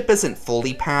relationship isn't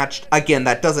fully patched, again,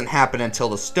 that doesn't happen until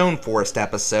the Stone Forest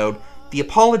episode, the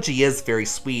apology is very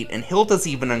sweet, and Hilda's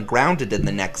even ungrounded in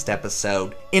the next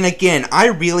episode. And again, I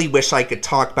really wish I could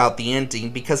talk about the ending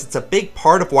because it's a big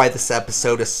part of why this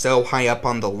episode is so high up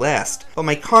on the list, but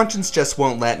my conscience just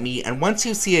won't let me, and once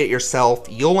you see it yourself,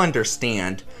 you'll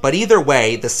understand. But either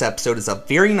way, this episode is a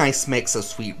very nice mix of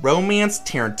sweet romance,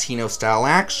 Tarantino-style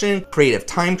action, creative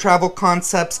time travel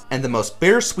concepts, and the most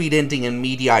bittersweet ending in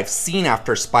media I've seen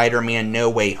after Spider-Man No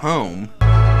Way Home.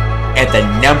 And the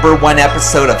 #1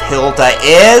 episode of Hilda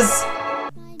is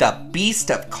The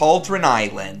Beast of Cauldron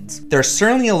Island. There's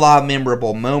certainly a lot of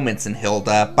memorable moments in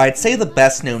Hilda, but I'd say the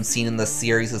best known scene in the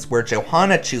series is where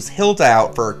Johanna chews Hilda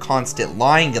out for her constant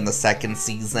lying in the second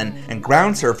season and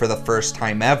grounds her for the first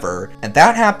time ever. And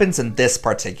that happens in this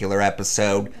particular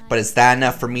episode, but is that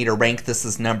enough for me to rank this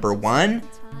as #1?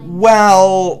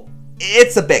 Well,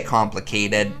 it's a bit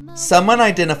complicated. Some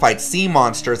unidentified sea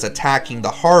monsters attacking the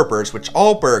harbors, which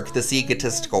Alberg, this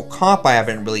egotistical cop I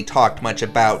haven't really talked much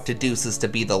about, deduces to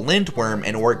be the Lindworm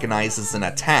and organizes an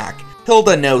attack.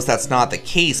 Hilda knows that's not the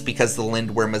case because the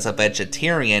Lindworm is a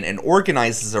vegetarian and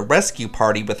organizes a rescue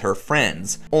party with her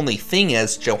friends. Only thing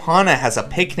is, Johanna has a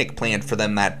picnic planned for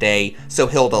them that day, so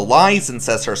Hilda lies and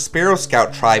says her Sparrow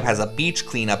Scout tribe has a beach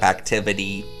cleanup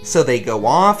activity. So they go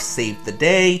off, save the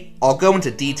day. I'll go into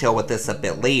detail with this a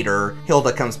bit later.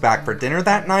 Hilda comes back for dinner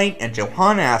that night, and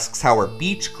Johanna asks how her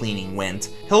beach cleaning went.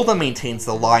 Hilda maintains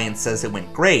the lie and says it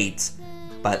went great.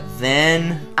 But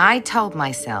then... I told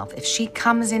myself if she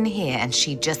comes in here and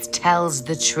she just tells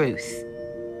the truth.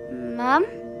 Mum?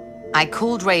 I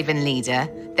called Raven Leader,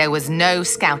 There was no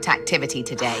scout activity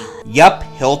today. Yup,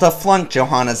 Hilda flunked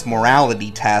Johanna's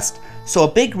morality test. So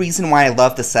a big reason why I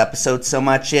love this episode so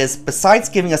much is, besides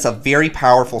giving us a very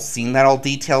powerful scene that I'll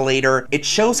detail later, it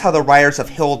shows how the writers of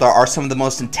Hilda are some of the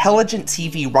most intelligent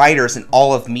TV writers in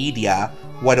all of media.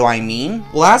 What do I mean?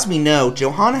 Well, as we know,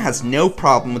 Johanna has no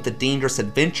problem with the dangerous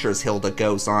adventures Hilda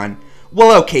goes on.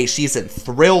 Well, okay, she isn't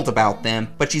thrilled about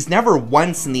them, but she's never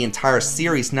once in the entire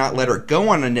series not let her go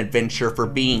on an adventure for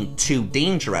being too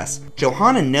dangerous.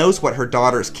 Johanna knows what her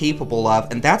daughter is capable of,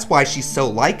 and that's why she's so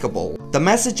likable. The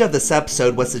message of this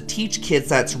episode was to teach kids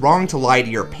that it's wrong to lie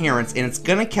to your parents, and it's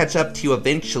gonna catch up to you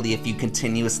eventually if you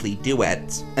continuously do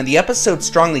it. And the episode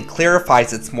strongly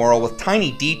clarifies its moral with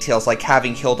tiny details like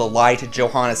having Hilda lie to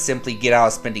Johanna simply get out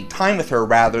of spending time with her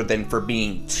rather than for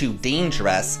being too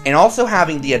dangerous, and also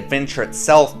having the adventure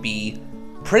itself be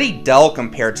pretty dull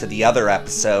compared to the other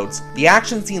episodes. The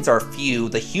action scenes are few,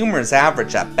 the humor is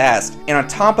average at best, and on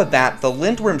top of that, the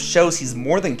Lindworm shows he's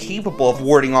more than capable of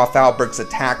warding off Albert's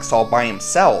attacks all by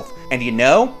himself. And you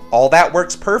know, all that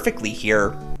works perfectly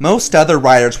here. Most other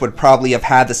writers would probably have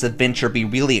had this adventure be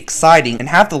really exciting and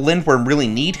have the Lindworm really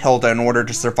need Hilda in order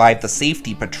to survive the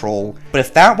safety patrol. But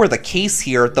if that were the case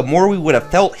here, the more we would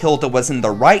have felt Hilda was in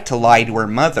the right to lie to her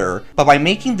mother. But by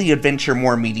making the adventure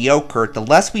more mediocre, the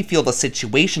less we feel the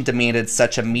situation demanded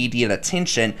such immediate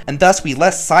attention, and thus we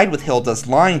less side with Hilda's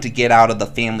lying to get out of the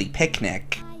family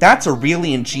picnic. That's a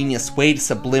really ingenious way to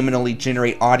subliminally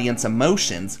generate audience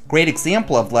emotions. Great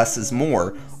example of less is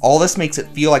more. All this makes it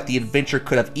feel like the adventure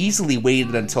could have easily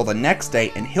waited until the next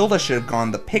day and Hilda should have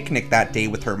gone to the picnic that day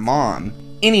with her mom.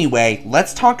 Anyway,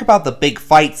 let's talk about the big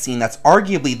fight scene that's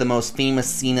arguably the most famous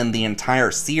scene in the entire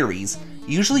series.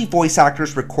 Usually voice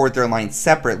actors record their lines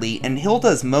separately, and Hilda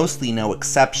is mostly no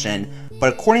exception.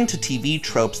 But according to TV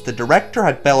tropes, the director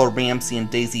had Bella Ramsey and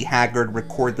Daisy Haggard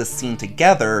record this scene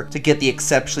together to get the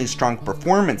exceptionally strong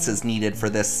performances needed for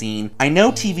this scene. I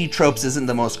know TV tropes isn't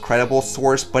the most credible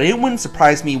source, but it wouldn't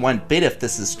surprise me one bit if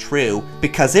this is true,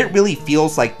 because it really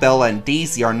feels like Bella and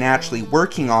Daisy are naturally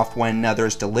working off one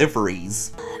another's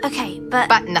deliveries. Okay,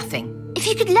 but nothing. If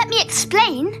you could let me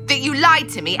explain. That you lied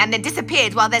to me and then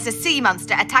disappeared while there's a sea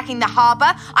monster attacking the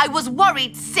harbour? I was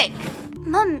worried sick.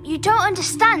 Mum, you don't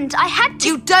understand. I had to.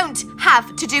 You don't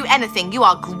have to do anything. You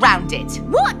are grounded.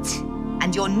 What?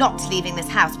 And you're not leaving this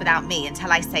house without me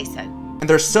until I say so. And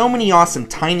there's so many awesome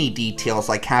tiny details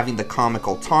like having the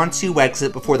comical Tontu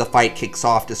exit before the fight kicks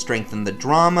off to strengthen the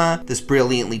drama, this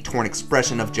brilliantly torn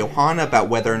expression of Johanna about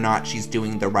whether or not she's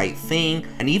doing the right thing,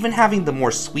 and even having the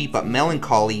more sweet but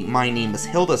melancholy My Name is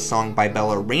Hilda song by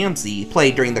Bella Ramsey play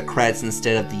during the credits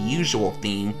instead of the usual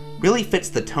theme. Really fits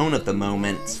the tone of the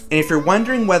moment. And if you're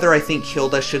wondering whether I think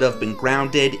Hilda should have been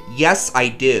grounded, yes I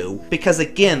do. Because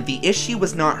again, the issue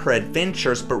was not her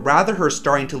adventures, but rather her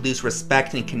starting to lose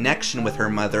respect and connection with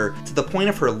her mother, to the point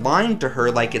of her lying to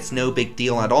her like it's no big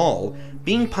deal at all.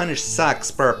 Being punished sucks,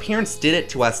 but our parents did it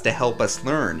to us to help us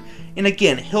learn. And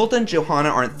again, Hilda and Johanna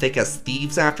aren't thick as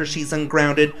thieves after she's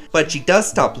ungrounded, but she does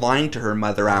stop lying to her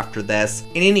mother after this.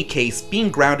 In any case, being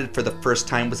grounded for the first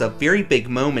time was a very big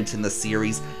moment in the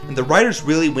series, and the writers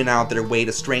really went out their way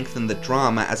to strengthen the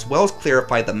drama as well as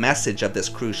clarify the message of this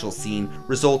crucial scene,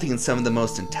 resulting in some of the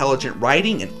most intelligent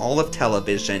writing in all of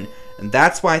television. And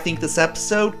that's why I think this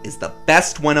episode is the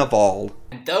best one of all.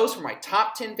 And those were my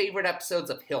top 10 favorite episodes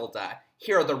of Hilda.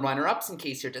 Here are the runner-ups in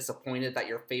case you're disappointed that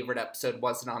your favorite episode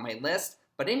wasn't on my list.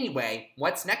 But anyway,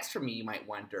 what's next for me, you might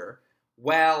wonder?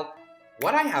 Well,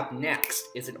 what I have next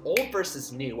is an old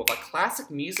versus new of a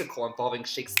classic musical involving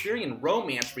Shakespearean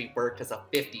romance reworked as a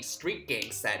 50s street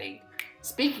gang setting.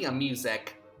 Speaking of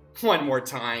music, one more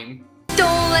time.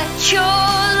 Don't let your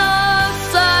love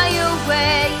fly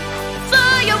away,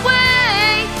 fly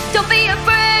away. Don't be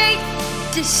afraid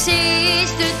to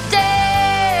seize the day.